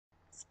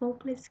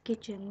smokeless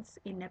kitchens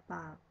in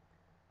Nepal.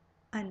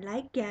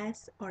 Unlike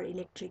gas or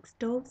electric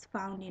stoves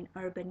found in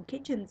urban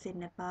kitchens in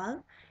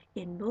Nepal,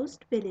 in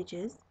most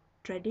villages,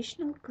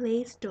 traditional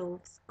clay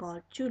stoves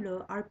called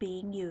chulo are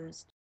being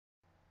used.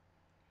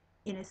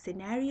 In a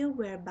scenario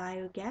where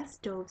biogas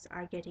stoves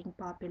are getting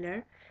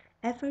popular,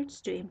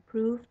 efforts to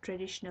improve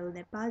traditional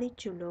Nepali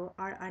chulo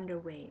are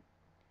underway.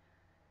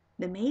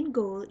 The main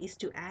goal is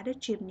to add a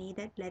chimney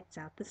that lets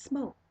out the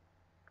smoke.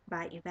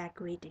 By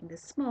evacuating the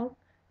smoke,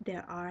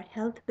 there are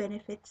health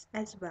benefits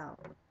as well.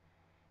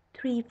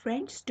 Three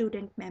French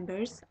student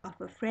members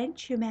of a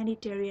French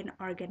humanitarian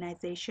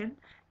organization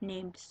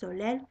named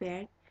Soleil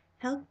Vert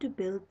helped to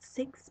build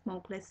 6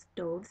 smokeless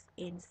stoves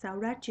in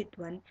Sauraha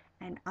Chitwan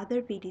and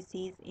other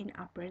VDCs in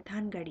Upper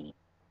Dhangadi.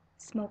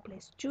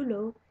 Smokeless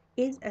Chulo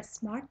is a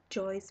smart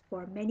choice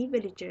for many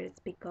villagers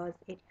because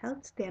it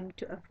helps them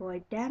to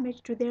avoid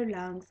damage to their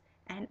lungs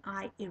and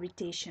eye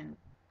irritation.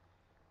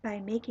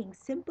 By making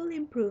simple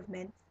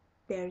improvements,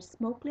 their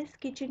smokeless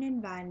kitchen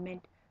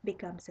environment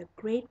becomes a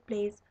great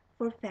place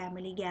for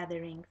family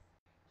gatherings.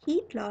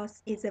 Heat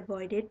loss is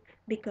avoided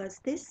because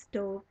this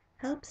stove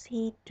helps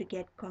heat to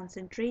get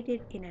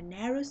concentrated in a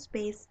narrow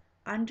space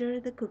under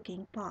the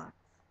cooking pot.